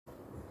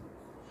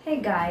Hey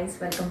guys,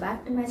 welcome back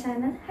to my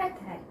channel.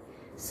 Hi.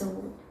 So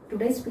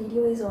today's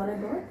video is all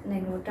about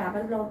నేను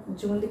travel blog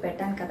జూన్ది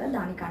పెట్టాను కదా,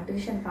 దాని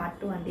continuation part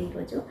 2 అండి.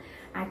 ఈరోజు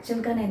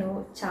యాక్చువల్గా నేను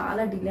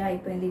చాలా డిలే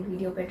అయిపోయింది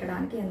వీడియో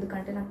పెట్టడానికి,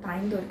 ఎందుకంటే నాకు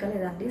టైం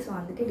దొరకలేదండి. సో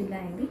అందుకే డిలే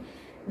అయింది.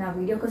 నా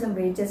వీడియో కోసం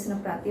వెయిట్ చేస్తున్న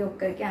ప్రతి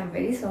ఒక్కరికి ఐఎమ్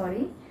వెరీ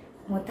సారీ.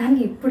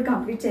 మొత్తానికి ఇప్పుడు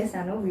కంప్లీట్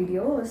చేశాను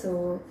వీడియో. సో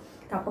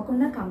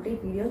తప్పకుండా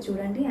కంప్లీట్ వీడియో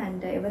చూడండి.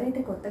 అండ్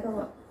ఎవరైతే కొత్తగా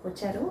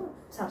వచ్చారో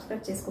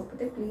సబ్స్క్రైబ్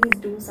చేసుకోకపోతే please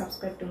do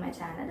subscribe to my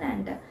channel.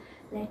 And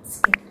let's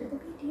get to the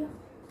video.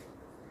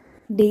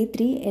 Day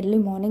 3 early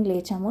morning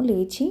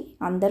లేచి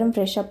అందరం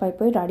ఫ్రెష్ అప్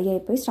అయిపోయి రెడీ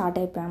అయిపోయి స్టార్ట్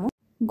అయిపోయాము.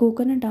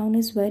 Gokarna town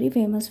is very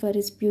famous for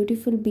its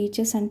beautiful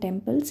beaches and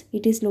temples.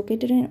 It is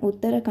located in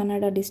Uttara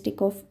Kannada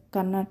district of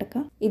Karnataka.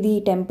 ఇది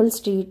temple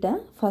street.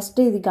 First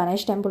ఇది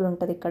Ganesh temple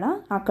ఉంటుంది ఇక్కడ.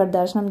 అక్కడ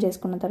దర్శనం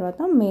చేసుకున్న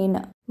తర్వాత మెయిన్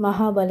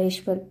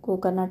మహాబలేశ్వర్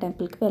గోకర్ణ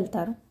టెంపుల్కి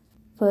వెళ్తారు.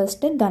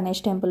 ఫస్ట్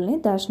గణేష్ టెంపుల్ని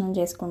దర్శనం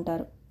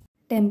చేసుకుంటారు.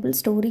 టెంపుల్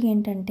స్టోరీ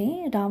ఏంటంటే,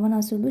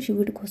 రావణాసుడు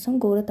శివుడి కోసం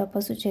ఘోర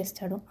తపస్సు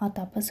చేస్తాడు. ఆ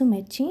తపస్సు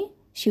మెచ్చి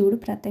శివుడు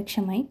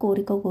ప్రత్యక్షమై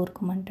కోరిక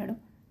కోరుకోమంటాడు.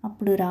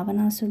 అప్పుడు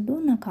రావణాసుడు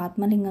నాకు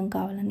ఆత్మలింగం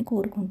కావాలని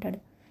కోరుకుంటాడు.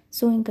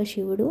 సో ఇంకా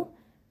శివుడు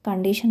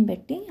కండిషన్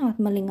పెట్టి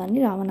ఆత్మలింగాన్ని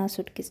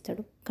రావణాసుడికి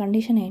ఇస్తాడు.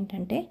 కండిషన్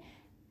ఏంటంటే,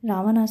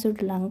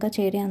 రావణాసుడు లంక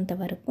చేరేంత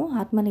వరకు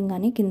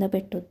ఆత్మలింగాన్ని కింద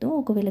పెట్టొద్దు,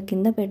 ఒకవేళ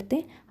కింద పెడితే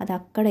అది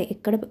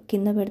ఎక్కడ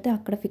కింద పెడితే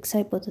అక్కడ ఫిక్స్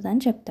అయిపోతుంది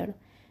అని చెప్తాడు.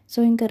 సో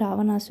ఇంకా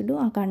రావణాసుడు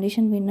ఆ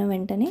కండిషన్ విన్న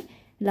వెంటనే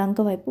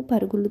లంక వైపు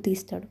పరుగులు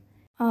తీస్తాడు.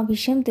 ఆ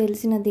విషయం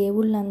తెలిసిన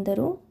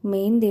దేవుళ్ళందరూ,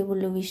 మెయిన్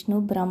దేవుళ్ళు విష్ణు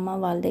బ్రహ్మ,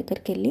 వాళ్ళ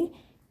దగ్గరికి వెళ్ళి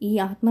ఈ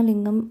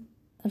ఆత్మలింగం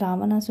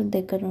రావణాసుడి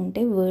దగ్గర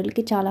ఉంటే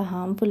వరల్డ్కి చాలా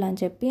హార్మ్ఫుల్ అని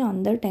చెప్పి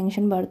అందరూ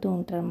టెన్షన్ పడుతూ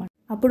ఉంటారు అన్నమాట.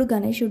 అప్పుడు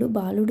గణేశుడు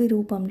బాలుడి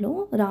రూపంలో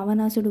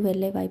రావణాసుడు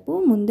వెళ్ళే వైపు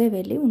ముందే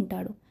వెళ్ళి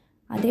ఉంటాడు.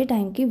 అదే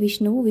టైంకి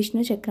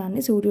విష్ణు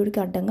చక్రాన్ని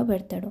సూర్యుడికి అడ్డంగా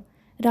పెడతాడు.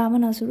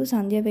 రావణాసుడు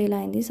సంధ్య వేళ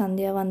అయింది,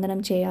 సంధ్యావందనం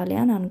చేయాలి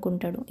అని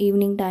అనుకుంటాడు.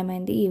 ఈవినింగ్ టైం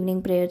అయింది,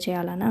 ఈవినింగ్ ప్రేయర్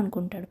చేయాలని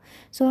అనుకుంటాడు.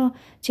 సో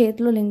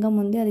చేతిలో లింగం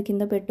ఉంది, అది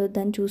కింద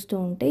పెట్టొద్దని చూస్తూ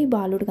ఉంటే ఈ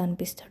బాలుడు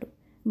కనిపిస్తాడు.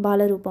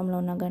 బాల రూపంలో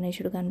ఉన్న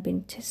గణేశుడు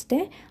కనిపించేస్తే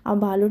ఆ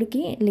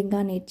బాలుడికి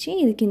లింగాన్ని ఇచ్చి,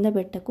 ఇది కింద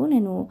పెట్టకు,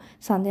 నేను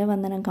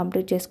సంధ్యావందనం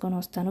కంప్లీట్ చేసుకొని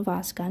వస్తాను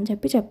ఫాస్ట్గా అని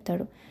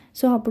చెప్తాడు.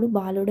 సో అప్పుడు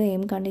బాలుడు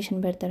ఏం కండిషన్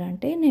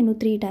పెడతాడంటే, నేను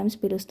 3 times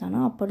పిలుస్తాను,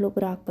 అప్పటిలోపు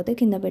రాకపోతే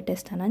కింద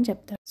పెట్టేస్తానని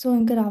చెప్తాడు. సో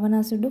ఇంకా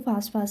రావణాసుడు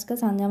ఫాస్ట్గా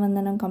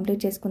సంధ్యావందనం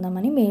కంప్లీట్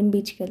చేసుకుందామని మెయిన్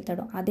బీచ్కి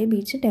వెళ్తాడు. అదే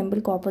బీచ్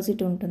టెంపుల్కి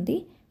ఆపోజిట్ ఉంటుంది,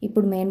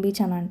 ఇప్పుడు మెయిన్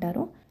బీచ్ అని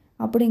అంటారు.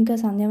 అప్పుడు ఇంకా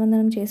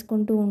సంధ్యావందనం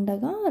చేసుకుంటూ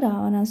ఉండగా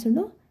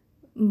రావణాసుడు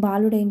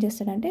బాలుడు ఏం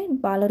చేస్తాడంటే,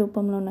 బాల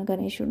రూపంలో ఉన్న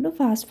గణేశుడు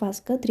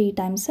ఫాస్ట్గా 3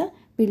 times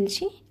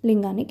పిలిచి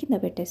లింగాన్ని కింద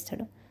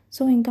పెట్టేస్తాడు.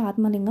 సో ఇంకా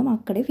ఆత్మలింగం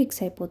అక్కడే ఫిక్స్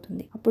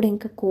అయిపోతుంది. అప్పుడు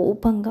ఇంకా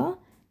కోపంగా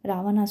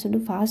రావణాసుడు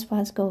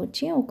ఫాస్ట్గా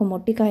వచ్చి ఒక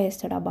మొట్టికాయ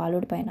వేస్తాడు ఆ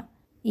బాలుడి పైన.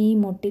 ఈ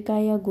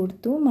మొట్టికాయ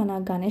గుర్తు మన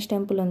గణేష్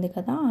టెంపుల్ ఉంది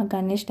కదా, ఆ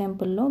గణేష్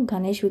టెంపుల్లో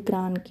గణేష్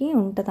విగ్రహానికి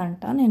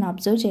ఉంటుందంట. నేను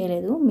అబ్జర్వ్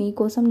చేయలేదు,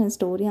 మీకోసం నేను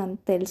స్టోరీ అంత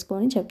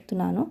తెలుసుకొని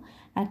చెప్తున్నాను.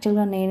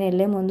 యాక్చువల్గా నేను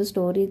వెళ్ళే ముందు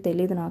స్టోరీ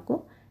తెలీదు నాకు,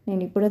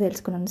 నేను ఇప్పుడే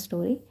తెలుసుకున్నాను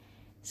స్టోరీ.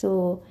 సో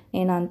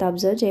నేను అంత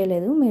అబ్జర్వ్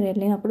చేయలేదు. మీరు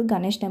వెళ్ళినప్పుడు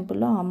గణేష్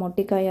టెంపుల్లో ఆ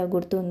మొట్టికాయ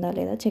గుర్తు ఉందా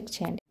లేదా చెక్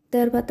చేయండి.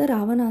 తర్వాత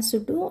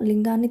రావణాసుడు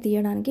లింగాన్ని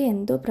తీయడానికి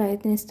ఎంతో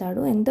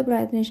ప్రయత్నిస్తాడు. ఎంత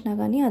ప్రయత్నించినా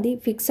కానీ అది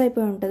ఫిక్స్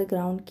అయిపోయి ఉంటుంది,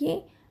 గ్రౌండ్కి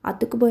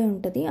అతుక్కుపోయి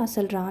ఉంటుంది,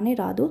 అసలు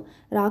రాదు.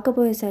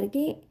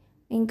 రాకపోయేసరికి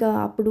ఇంకా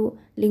అప్పుడు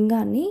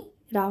లింగాన్ని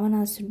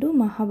రావణాసుడు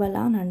మహాబల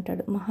అని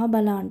అంటాడు.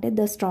 మహాబల అంటే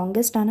ద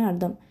స్ట్రాంగెస్ట్ అని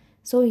అర్థం.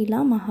 సో ఇలా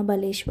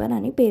మహాబలేశ్వర్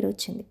అని పేరు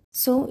వచ్చింది.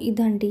 సో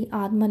ఇదండి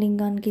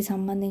ఆత్మలింగానికి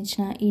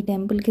సంబంధించిన, ఈ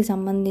టెంపుల్కి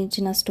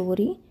సంబంధించిన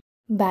story.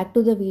 Back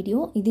to the video.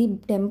 ఇది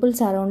టెంపుల్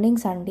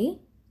సరౌండింగ్స్ అండి.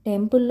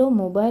 టెంపుల్లో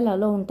మొబైల్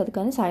అలో ఉంటుంది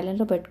కానీ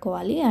సైలెంట్లో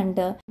పెట్టుకోవాలి. అండ్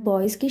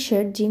బాయ్స్కి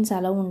షర్ట్ జీన్స్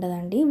అలా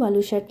ఉండదండి.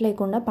 వాళ్ళు షర్ట్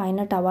లేకుండా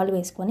పైన టవాల్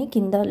వేసుకొని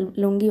కింద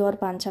లుంగి ఆర్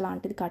పంచ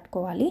లాంటిది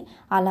కట్టుకోవాలి,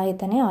 అలా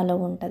అయితేనే అలో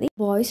ఉంటుంది.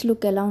 బాయ్స్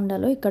లుక్ ఎలా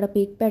ఉండాలో ఇక్కడ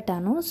పిక్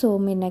పెట్టాను. సో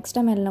మీరు నెక్స్ట్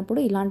టైం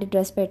వెళ్ళినప్పుడు ఇలాంటి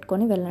డ్రెస్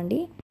పెట్టుకొని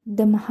వెళ్ళండి.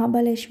 The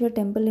Mahabaleshwar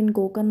Temple in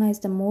Gokarna is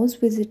the most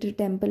visited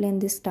temple in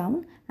this town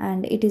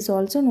and it is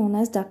also known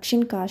as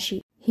Dakshin Kashi.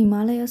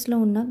 హిమాలయాస్లో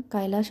ఉన్న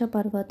కైలాస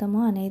పర్వతము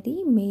అనేది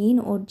మెయిన్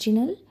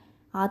ఒరిజినల్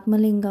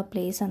ఆత్మలింగ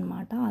ప్లేస్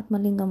అన్నమాట,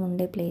 ఆత్మలింగం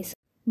ఉండే ప్లేస్.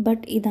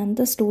 బట్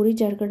ఇదంతా స్టోరీ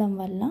జరగడం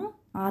వల్ల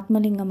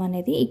ఆత్మలింగం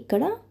అనేది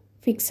ఇక్కడ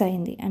ఫిక్స్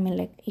అయింది,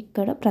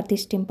 ఇక్కడ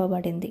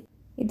ప్రతిష్ఠింపబడింది.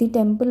 ఇది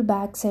టెంపుల్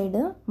బ్యాక్ సైడ్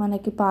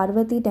మనకి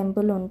పార్వతీ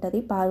టెంపుల్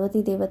ఉంటుంది,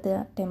 పార్వతీ దేవత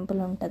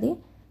టెంపుల్ ఉంటుంది.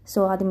 సో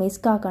అది మిస్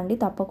కాకండి,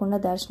 తప్పకుండా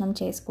దర్శనం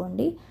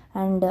చేసుకోండి.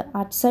 అండ్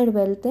అటు సైడ్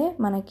వెళ్తే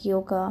మనకి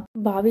ఒక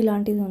బావి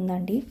లాంటిది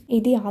ఉందండి.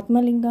 ఇది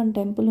ఆత్మలింగం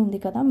టెంపుల్ ఉంది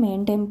కదా,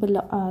 మెయిన్ టెంపుల్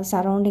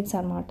సరౌండింగ్స్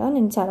అనమాట.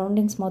 నేను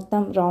సరౌండింగ్స్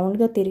మొత్తం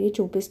రౌండ్గా తిరిగి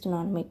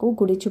చూపిస్తున్నాను మీకు,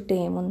 గుడి చుట్టూ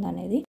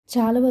ఏముందనేది.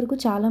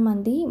 చాలా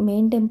మంది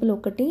మెయిన్ టెంపుల్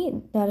ఒకటి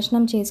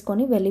దర్శనం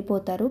చేసుకొని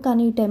వెళ్ళిపోతారు,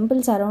 కానీ ఈ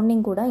టెంపుల్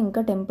సరౌండింగ్ కూడా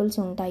ఇంకా టెంపుల్స్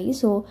ఉంటాయి.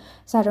 సో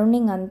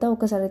సరౌండింగ్ అంతా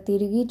ఒకసారి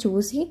తిరిగి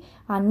చూసి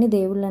అన్ని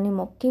దేవుళ్ళని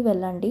మొక్కి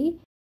వెళ్ళండి.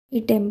 ఈ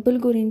టెంపుల్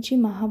గురించి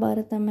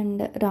మహాభారతం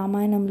అండ్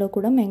రామాయణంలో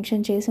కూడా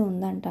మెన్షన్ చేసి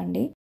ఉందంట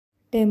అండి.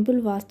 టెంపుల్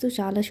వాస్తు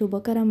చాలా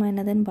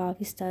శుభకరమైనదని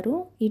భావిస్తారు.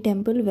 ఈ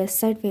టెంపుల్ వెస్ట్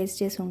సైడ్ ఫేస్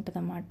చేసి ఉంటుంది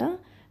అన్నమాట,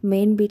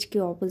 మెయిన్ బీచ్కి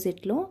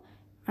ఆపోజిట్లో.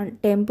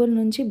 టెంపుల్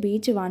నుంచి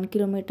బీచ్ 1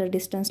 kilometer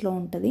డిస్టెన్స్లో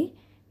ఉంటుంది.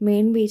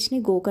 మెయిన్ బీచ్ని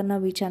గోకర్ణ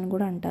బీచ్ అని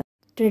కూడా అంటారు.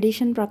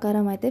 ట్రెడిషన్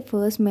ప్రకారం అయితే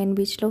ఫస్ట్ మెయిన్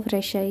బీచ్లో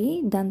ఫ్రెష్ అయ్యి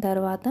దాని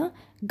తర్వాత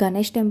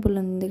గణేష్ టెంపుల్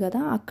ఉంది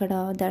కదా అక్కడ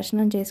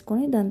దర్శనం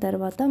చేసుకొని దాని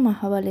తర్వాత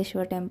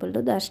మహాబలేశ్వర్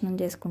టెంపుల్లో దర్శనం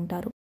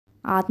చేసుకుంటారు.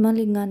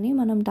 ఆత్మలింగాన్ని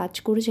మనం టచ్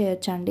కూడా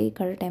చేయొచ్చండి.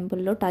 ఇక్కడ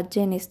టెంపుల్లో టచ్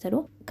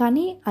చేయనిస్తారు,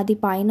 కానీ అది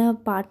పైన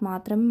పార్ట్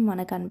మాత్రమే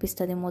మనకు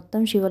కనిపిస్తుంది.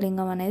 మొత్తం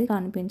శివలింగం అనేది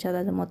కనిపించదు,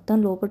 అది మొత్తం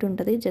లోపల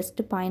ఉంటుంది.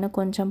 జస్ట్ పైన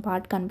కొంచెం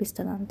పార్ట్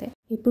కనిపిస్తుంది అంతే.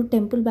 ఇప్పుడు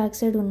టెంపుల్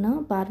బ్యాక్ సైడ్ ఉన్న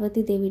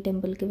పార్వతీదేవి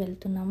టెంపుల్కి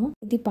వెళ్తున్నాము.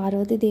 ఇది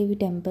పార్వతీదేవి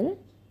టెంపుల్,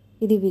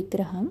 ఇది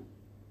విగ్రహం.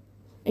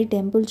 ఈ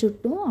టెంపుల్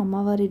చుట్టూ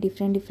అమ్మవారి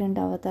డిఫరెంట్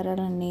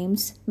అవతారాల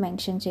నేమ్స్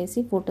మెన్షన్ చేసి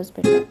ఫొటోస్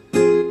పెట్టారు.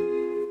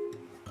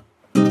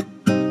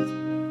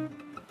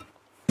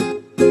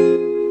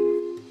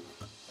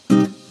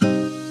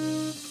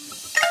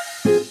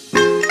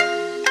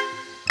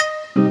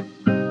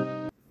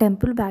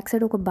 టెంపుల్ బ్యాక్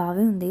సైడ్ ఒక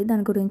బావి ఉంది,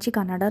 దాని గురించి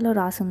కన్నడలో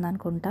రాసింది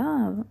అనుకుంటా,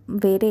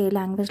 వేరే ఏ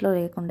లాంగ్వేజ్లో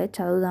లేకుండే.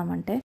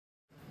 చదువుదామంటే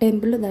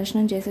టెంపుల్లో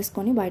దర్శనం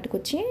చేసేసుకొని బయటకు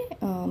వచ్చి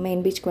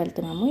మెయిన్ బీచ్కి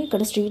వెళ్తున్నాము.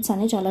 ఇక్కడ స్ట్రీట్స్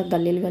అన్నీ చాలా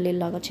గల్లీలు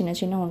లాగా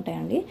చిన్న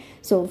ఉంటాయండి.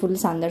 సో ఫుల్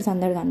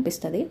సందడి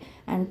కనిపిస్తుంది.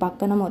 అండ్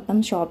పక్కన మొత్తం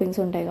షాపింగ్స్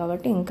ఉంటాయి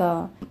కాబట్టి ఇంకా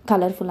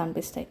కలర్ఫుల్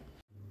అనిపిస్తాయి.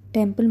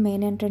 టెంపుల్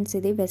మెయిన్ ఎంట్రన్స్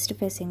ఇది, వెస్ట్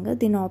ఫేసింగ్.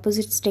 దీని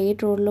ఆపోజిట్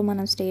స్ట్రైట్ రోడ్లో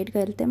మనం స్ట్రైట్గా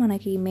వెళ్తే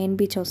మనకి మెయిన్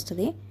బీచ్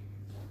వస్తుంది.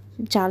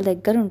 చాలా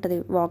దగ్గర ఉంటుంది,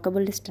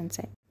 వాకబుల్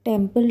డిస్టెన్సే.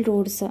 టెంపుల్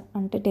రోడ్స్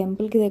అంటే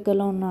టెంపుల్కి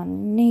దగ్గరలో ఉన్న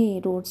అన్ని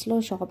రోడ్స్లో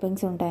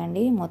షాపింగ్స్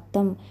ఉంటాయండి.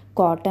 మొత్తం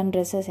కాటన్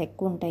డ్రెస్సెస్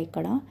ఎక్కువ ఉంటాయి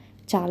ఇక్కడ.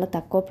 చాలా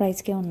తక్కువ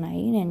ప్రైస్కే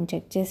ఉన్నాయి. నేను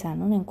చెక్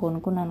చేశాను, నేను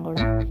కొనుక్కున్నాను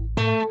కూడా.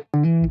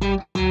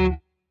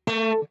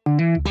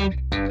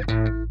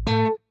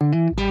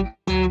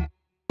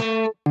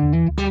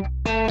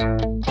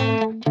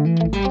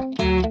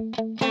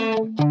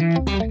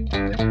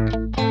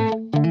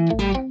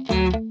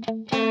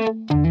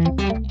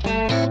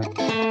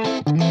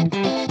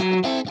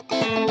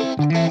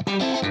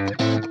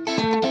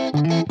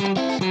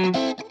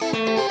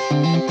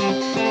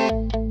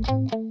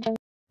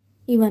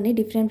 ఇవన్నీ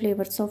different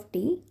flavours of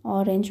tea,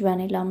 orange,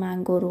 vanilla,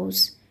 mango,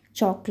 rose,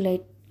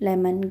 chocolate,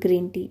 lemon,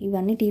 green tea.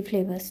 ఇవన్నీ tea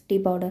flavours, tea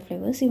powder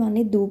flavours.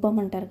 ఇవన్నీ ధూపం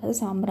అంటారు కదా,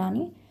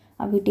 సాంబ్రాణి,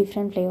 అవి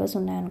డిఫరెంట్ ఫ్లేవర్స్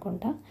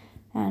ఉన్నాయనుకుంటా.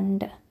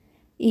 అండ్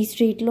ఈ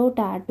స్ట్రీట్లో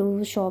tattoo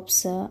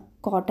shops,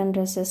 cotton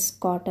dresses,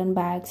 cotton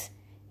bags,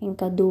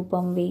 ఇంకా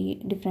ధూపంవి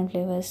different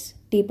flavours,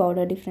 tea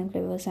powder different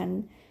flavours, and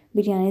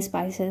biryani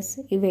spices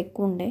ఇవి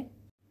ఎక్కువ ఉండే.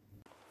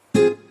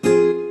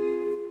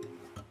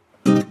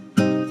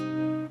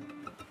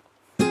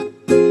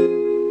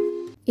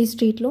 ఈ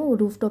స్ట్రీట్లో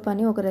రూఫ్ టాప్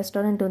అని ఒక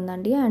రెస్టారెంట్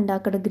ఉందండి. అండ్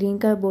అక్కడ గ్రీన్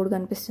కలర్ బోర్డు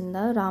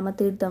కనిపిస్తుందా,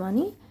 రామతీర్థం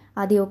అని.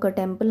 అది ఒక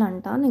టెంపుల్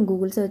అంట. నేను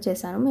గూగుల్ సెర్చ్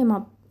చేశాను. మేము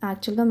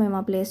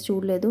ఆ ప్లేస్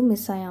చూడలేదు,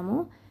 మిస్ అయ్యాము.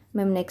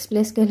 మేము నెక్స్ట్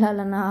ప్లేస్కి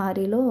వెళ్ళాలన్న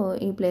హరీలో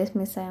ఈ ప్లేస్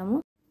మిస్ అయ్యాము.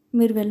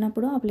 మీరు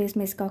వెళ్ళినప్పుడు ఆ ప్లేస్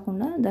మిస్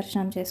కాకుండా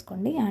దర్శనం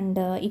చేసుకోండి. అండ్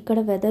ఇక్కడ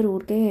వెదర్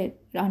ఊరికే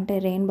అంటే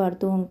రెయిన్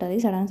పడుతూ ఉంటుంది,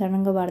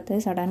 సడన్గా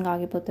పడుతుంది, సడన్గా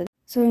ఆగిపోతుంది.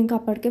 సో ఇంకా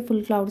అప్పటికే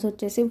ఫుల్ క్లౌడ్స్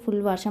వచ్చేసి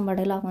ఫుల్ వర్షం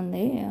పడేలాగా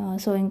ఉంది.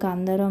 సో ఇంకా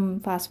అందరం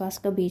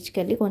ఫాస్ట్గా బీచ్కి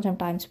వెళ్ళి కొంచెం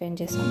టైం స్పెండ్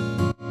చేస్తాం.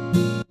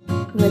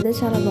 వెదర్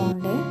చాలా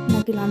బాగుండే.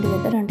 నాకు ఇలాంటి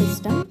వెదర్ అంటే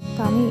ఇష్టం,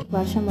 కానీ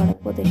వర్షం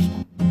పడకపోతే ఇష్టం.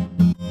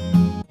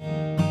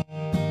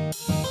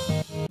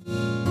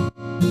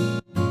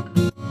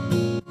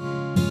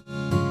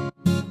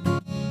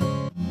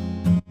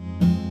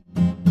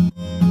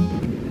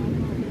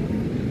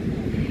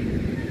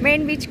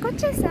 మెయిన్ బీచ్కి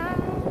వచ్చేసా.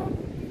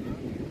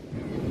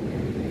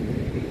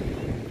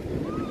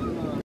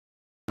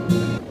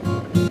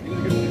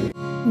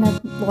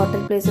 నాకు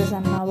వాటర్ ప్లేసెస్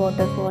అన్న,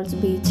 వాటర్ ఫాల్స్,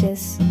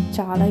 బీచెస్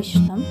చాలా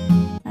ఇష్టం.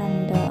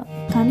 అండ్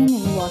కానీ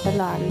నేను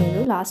వాటర్లో ఆడలేదు.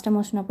 లాస్ట్ టైం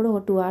వచ్చినప్పుడు ఒక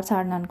 2 hours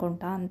ఆడిన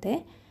అనుకుంటా అంతే.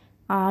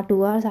 ఆ 2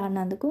 hours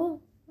ఆడినందుకు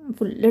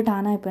ఫుల్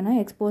ట్యాన్ అయిపోయినా,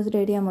 ఎక్స్పోజ్డ్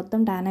ఏరియా మొత్తం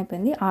ట్యాన్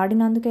అయిపోయింది.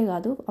 ఆడినందుకే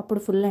కాదు,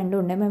 అప్పుడు ఫుల్ ఎండ్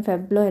ఉండే. మేము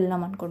ఫెబ్లో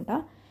వెళ్ళాం అనుకుంటా.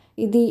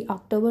 ఇది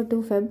October to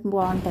Feb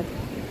బాగుంటుంది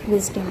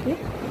విజిటింగ్కి.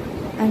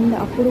 అండ్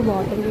అప్పుడు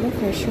వాటర్ కూడా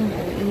ఫ్రెష్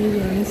ఉంటుంది. ఈ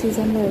రైనీ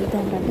సీజన్లో వెళ్తే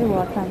ఏంటంటే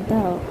వాటర్ అంతా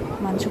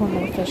మంచిగా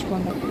ఉండదు, ఫ్రెష్గా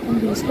ఉండదు. నేను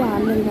బీచ్లో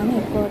ఆడలేదు, కానీ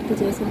ఎక్కువ వరకు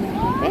చేసింది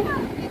ఏంటంటే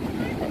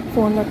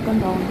ఫోన్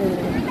పట్టుకొని రౌండ్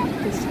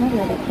తీసుకున్నారు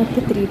కదా.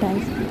 ఇప్పటికీ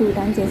 2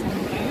 times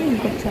చేశాను,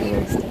 ఇంకొకసారి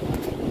చేస్తే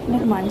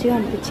నాకు మంచిగా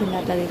అనిపించింది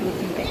అట్లా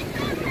తిరుగుతుంటే.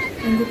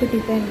 ఇంకొక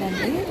టిప్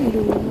ఏంటంటే,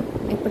 మీరు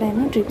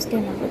ఎప్పుడైనా ట్రిప్స్కి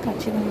వెళ్ళినప్పుడు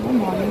ఖచ్చితంగా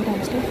మార్నింగ్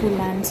టైమ్స్లో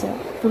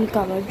ఫుల్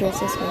కవర్డ్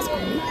డ్రెస్సెస్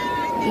వేసుకోండి.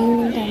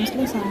 ఈవినింగ్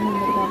టైమ్స్లో సన్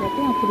ఉండదు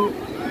కాబట్టి అప్పుడు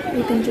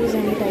you can choose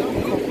any type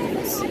of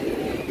outfits.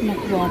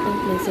 నాకు వాటర్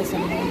ప్లేసెస్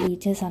అన్నా,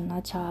 బీచెస్ అన్నా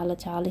చాలా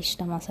చాలా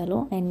ఇష్టం. అసలు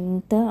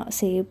ఎంత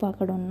సేపు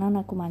అక్కడ ఉన్నా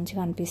నాకు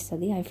మంచిగా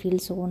అనిపిస్తుంది. I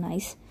feel so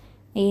nice.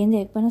 ఏం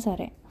చేయకపోయినా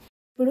సరే.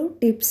 ఇప్పుడు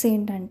టిప్స్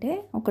ఏంటంటే,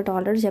 ఒకటి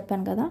ఆల్రెడీ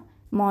చెప్పాను కదా,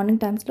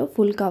 మార్నింగ్ టైమ్స్లో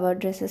ఫుల్ కవర్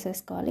డ్రెస్సెస్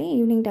వేసుకోవాలి.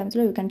 ఈవినింగ్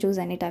టైమ్స్లో you can choose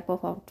any type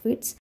of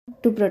outfits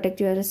to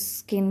protect your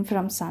skin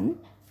from sun.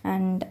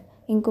 And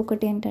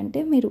ఇంకొకటి ఏంటంటే,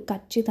 మీరు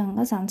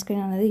ఖచ్చితంగా సన్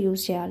స్క్రీన్ అనేది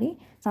యూజ్ చేయాలి.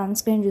 సన్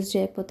స్క్రీన్ యూజ్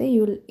చేయకపోతే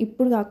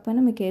ఇప్పుడు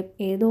కాకపోయినా మీకు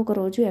ఏదో ఒక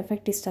రోజు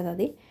ఎఫెక్ట్ ఇస్తుంది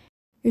అది.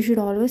 You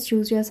should always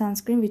choose your son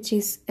screen which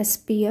is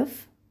SPF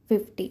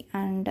 50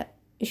 and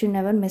you should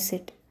never miss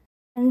it.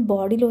 And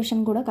body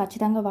lotion కూడా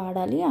ఖచ్చితంగా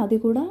వాడాలి. అది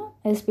కూడా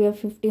SPF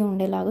 50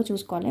 ఉండేలాగా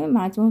చూసుకోవాలి.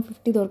 మ్యాక్సిమం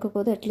 50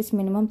 దొరకకపోతే అట్లీస్ట్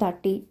మినిమం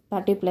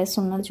 30+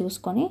 ఉన్నది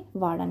చూసుకొని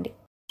వాడండి.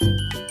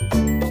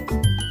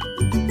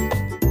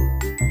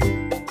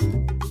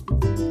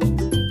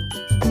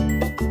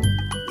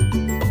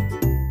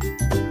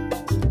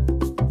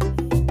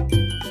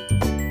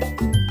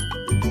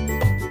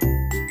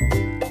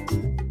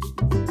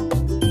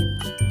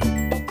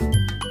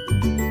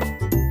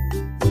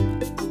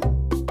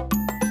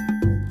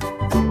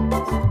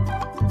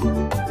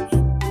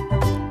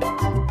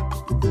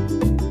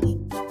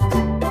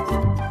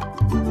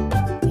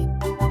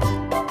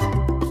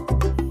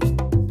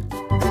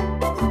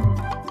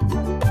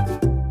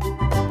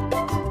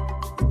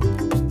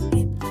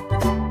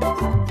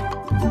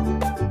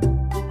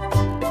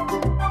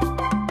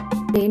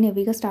 ట్రైన్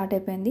హెవీగా స్టార్ట్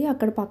అయిపోయింది.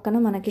 అక్కడ పక్కన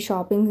మనకి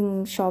షాపింగ్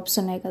షాప్స్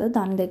ఉన్నాయి కదా,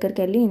 దాని దగ్గరికి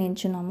వెళ్ళి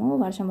నించున్నాము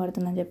వర్షం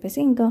పడుతుందని చెప్పేసి.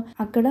 ఇంకా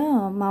అక్కడ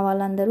మా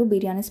వాళ్ళందరూ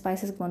బిర్యానీ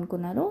స్పైసెస్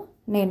కొనుక్కున్నారు,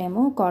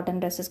 నేనేమో కాటన్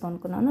డ్రెస్సెస్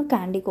కొనుక్కున్నాను.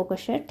 క్యాండీకి ఒక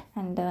షర్ట్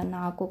అండ్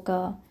నాకు ఒక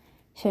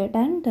షర్ట్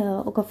అండ్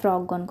ఒక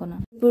ఫ్రాక్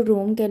కొనుక్కున్నాను. ఇప్పుడు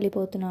రూమ్కి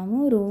వెళ్ళిపోతున్నాము.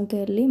 రూమ్కి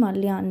వెళ్ళి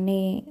మళ్ళీ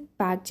అన్నీ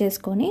ప్యాక్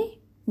చేసుకొని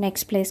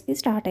నెక్స్ట్ ప్లేస్కి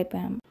స్టార్ట్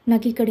అయిపోయాము.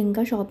 నాకు ఇక్కడ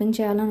ఇంకా షాపింగ్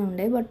చేయాలని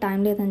ఉండే, బట్ టైం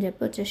లేదని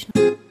చెప్పి వచ్చేసిన.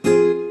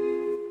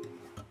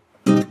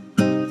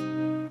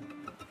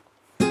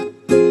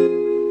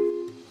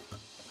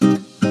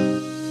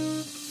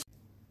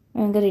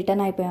 ఇంకా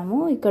రిటర్న్ అయిపోయాము.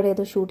 ఇక్కడ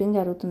ఏదో షూటింగ్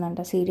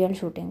జరుగుతుందంట, సీరియల్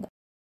షూటింగ్.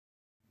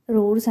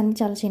 రోడ్స్ అన్నీ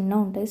చాలా చిన్న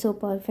ఉంటాయి, సో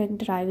పర్ఫెక్ట్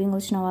డ్రైవింగ్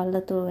వచ్చిన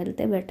వాళ్ళతో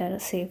వెళ్తే బెటర్,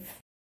 సేఫ్.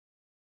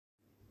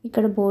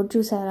 ఇక్కడ బోర్డు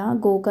చూసారా,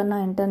 గోకర్ణ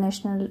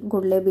ఇంటర్నేషనల్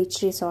గుడ్లే బీచ్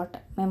రిసార్ట్.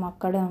 మేము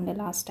అక్కడే ఉండే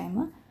లాస్ట్ టైం.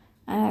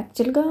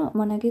 యాక్చువల్గా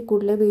మనకి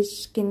గుడ్లే బీచ్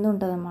కింద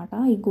ఉంటుంది అన్నమాట,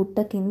 ఈ గుట్ట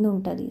కింద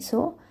ఉంటుంది. సో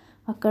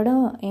అక్కడ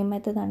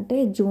ఏమవుతుందంటే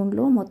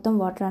జూన్లో మొత్తం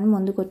వాటర్ అని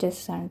ముందుకు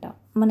వచ్చేస్తాయంట.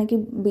 మనకి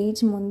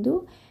బీచ్ ముందు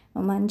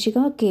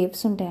మంచిగా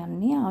కేవ్స్ ఉంటాయి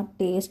అన్నీ. ఆ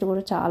టేస్ట్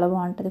కూడా చాలా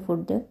బాగుంటుంది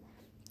ఫుడ్.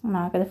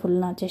 నాకైతే ఫుల్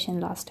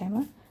నచ్చేసింది లాస్ట్ టైం.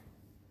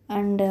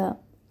 అండ్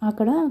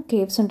అక్కడ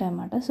కేవ్స్ ఉంటాయి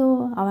అన్నమాట. సో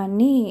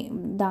అవన్నీ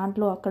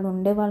దాంట్లో అక్కడ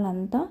ఉండే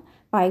వాళ్ళంతా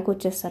పైకి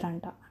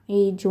వచ్చేస్తారంట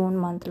ఈ జూన్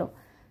మంత్లో.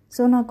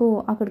 సో నాకు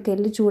అక్కడికి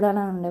వెళ్ళి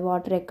చూడాలని ఉండే,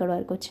 వాటర్ ఎక్కడి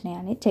వరకు వచ్చినాయి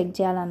అని చెక్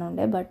చేయాలని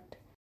ఉండే. But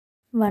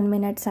 1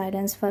 minute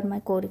silence for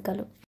my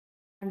కోరికలు.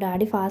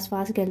 డాడీ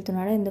ఫాస్ట్గా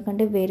వెళ్తున్నాడు,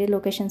 ఎందుకంటే వేరే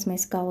లొకేషన్స్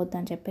మిస్ కావద్దు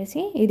అని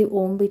చెప్పేసి. ఇది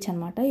ఓం బీచ్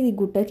అనమాట, ఇది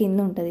గుట్ట కింద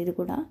ఉంటుంది. ఇది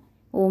కూడా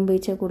ఓం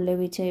బీచ్, గుడ్లే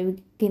బీచ్ ఇవి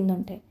కింద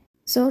ఉంటాయి.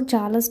 సో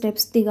చాలా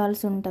స్టెప్స్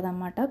దిగాల్సి ఉంటుంది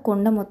అన్నమాట.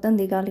 కొండ మొత్తం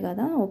దిగాలి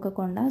కదా, ఒక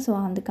కొండ. సో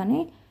అందుకని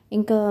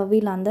ఇంకా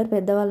వీళ్ళందరూ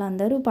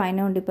పెద్దవాళ్ళందరూ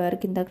పైన ఉండిపోయారు,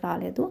 కిందకి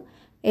రాలేదు.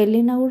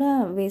 వెళ్ళినా కూడా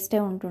వేస్టే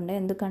ఉంటుండే,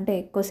 ఎందుకంటే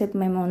ఎక్కువసేపు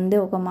మేము ముందే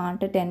ఒక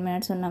అంటే 10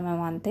 minutes ఉన్నాం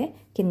మేము అంతే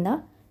కింద.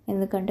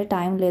 ఎందుకంటే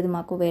టైం లేదు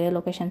మాకు వేరే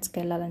లొకేషన్స్కి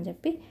వెళ్ళాలని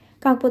చెప్పి.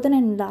 కాకపోతే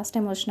నేను లాస్ట్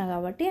టైం వచ్చినా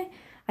కాబట్టి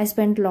I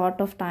spend lot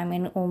of time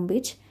in Om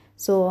beach.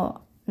 So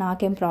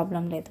నాకేం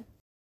ప్రాబ్లం లేదు.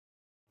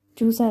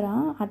 చూసారా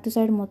అటు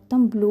సైడ్ మొత్తం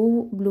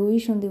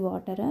బ్లూయిష్ ఉంది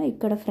వాటర్.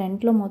 ఇక్కడ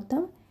ఫ్రంట్లో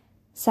మొత్తం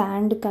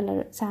శాండ్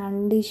కలర్,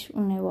 శాండిష్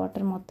ఉన్నాయి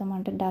వాటర్ మొత్తం,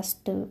 అంటే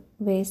డస్ట్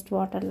వేస్ట్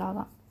వాటర్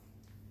లాగా.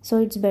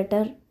 సో ఇట్స్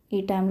బెటర్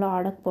ఈ టైంలో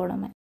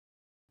ఆడకపోవడమే.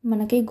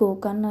 మనకి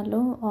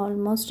గోకర్ణలో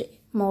ఆల్మోస్ట్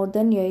మోర్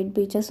దెన్ 8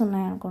 బీచెస్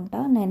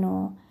ఉన్నాయనుకుంటా. నేను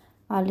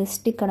ఆ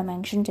లిస్ట్ ఇక్కడ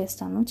మెన్షన్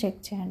చేస్తాను,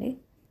 చెక్ చేయండి.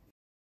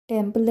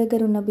 టెంపుల్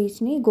దగ్గర ఉన్న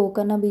బీచ్ని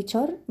Gokarna beach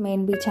are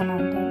main beach అని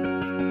అంటారు.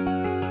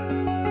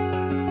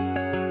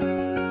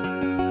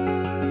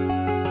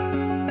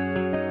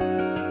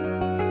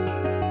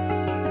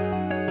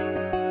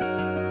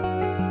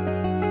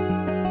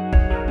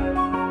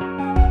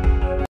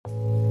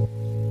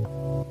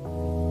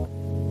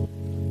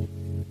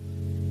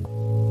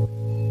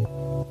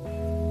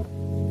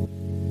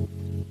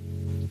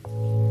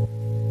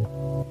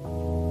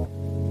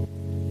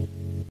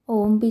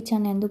 ఓం బీచ్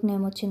అని ఎందుకు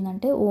నేమ్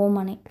వచ్చిందంటే ఓం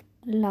అని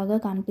లాగా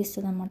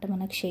కనిపిస్తుంది అనమాట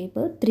మనకి, షేప్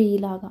 3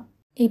 లాగా.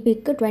 ఈ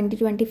పిక్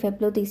 2020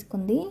 Febలో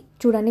తీసుకుంది.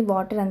 చూడండి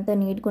వాటర్ ఎంత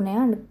నీట్గా ఉన్నాయి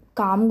అండ్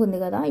కామ్గా ఉంది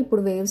కదా.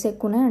 ఇప్పుడు వేవ్స్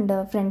ఎక్కువ ఉన్నాయి అండ్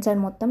ఫ్రంట్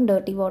సైడ్ మొత్తం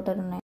డర్టీ వాటర్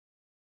ఉన్నాయి.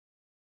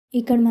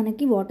 ఇక్కడ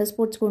మనకి వాటర్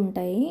స్పోర్ట్స్ కూడా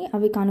ఉంటాయి,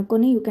 అవి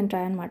కనుక్కొని యూ కెన్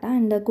ట్రై అనమాట.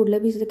 అండ్ కుడ్ల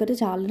బీచ్ దగ్గర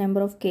చాలా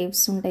నెంబర్ ఆఫ్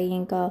కేవ్స్ ఉంటాయి,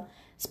 ఇంకా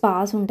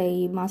స్పాస్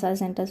ఉంటాయి, మసాజ్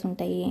సెంటర్స్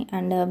ఉంటాయి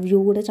అండ్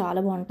వ్యూ కూడా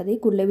చాలా బాగుంటుంది.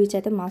 కుడ్ల బీచ్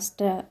అయితే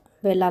మస్ట్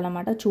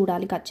వెళ్ళాలన్నమాట,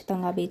 చూడాలి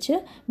ఖచ్చితంగా ఆ బీచ్.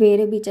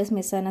 వేరే బీచెస్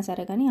మిస్ అయినా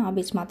సరే కానీ ఆ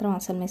బీచ్ మాత్రం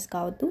అసలు మిస్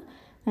కావద్దు.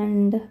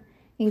 అండ్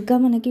ఇంకా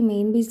మనకి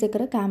మెయిన్ బీచ్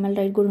దగ్గర క్యామెల్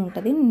రైడ్ కూడా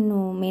ఉంటుంది. నేను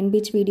మెయిన్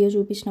బీచ్ వీడియో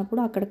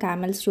చూపించినప్పుడు అక్కడ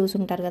క్యామెల్స్ చూసి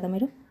ఉంటారు కదా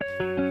మీరు.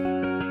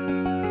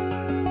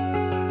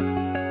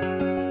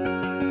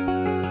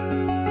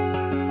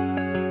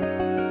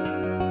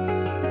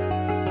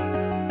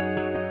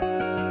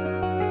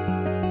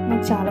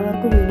 నాకు చాలా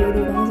వరకు వీడియో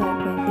తీయడమే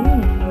సరిపోయింది,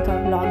 ఇంకా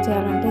బ్లాగ్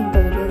చేయాలంటే ఇంకా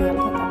వీడియో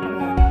తీయాలి కదా.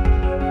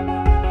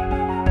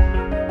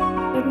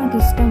 బట్ నాకు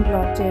ఇష్టం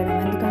బ్లాగ్ చేయడం,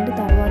 ఎందుకంటే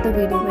తర్వాత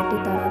వీడియో పెట్టి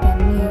తర్వాత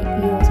అన్ని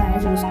వీడియోస్ అయినా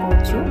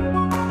చూసుకోవచ్చు.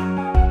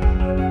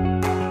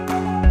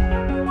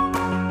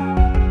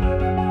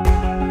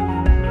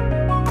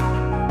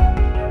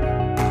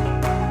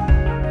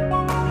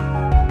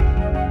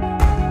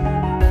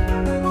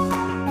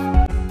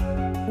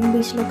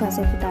 బీచ్లో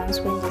కాసేపు టైం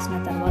స్పెండ్ చేసిన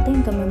తర్వాత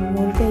ఇంకా మేము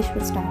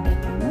మురుడేశ్వర్ స్టార్ట్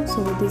అయిపోయాము.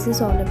 So this is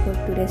all about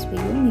today's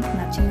video. మీకు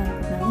నచ్చింది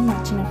అనుకుంటున్నాను.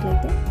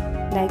 నచ్చినట్లయితే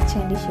లైక్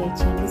చేయండి, షేర్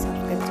చేయండి,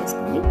 సబ్స్క్రైబ్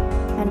చేసుకోండి.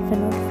 And for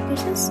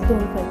notifications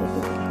don't forget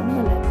to click on the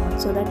bell icon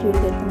so that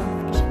you'll get the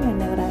notification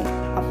whenever I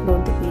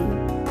upload the video.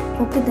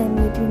 Okay, then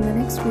meet you in the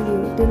next video.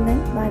 Till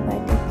then, bye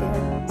bye, take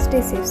care,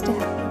 stay safe, stay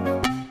happy.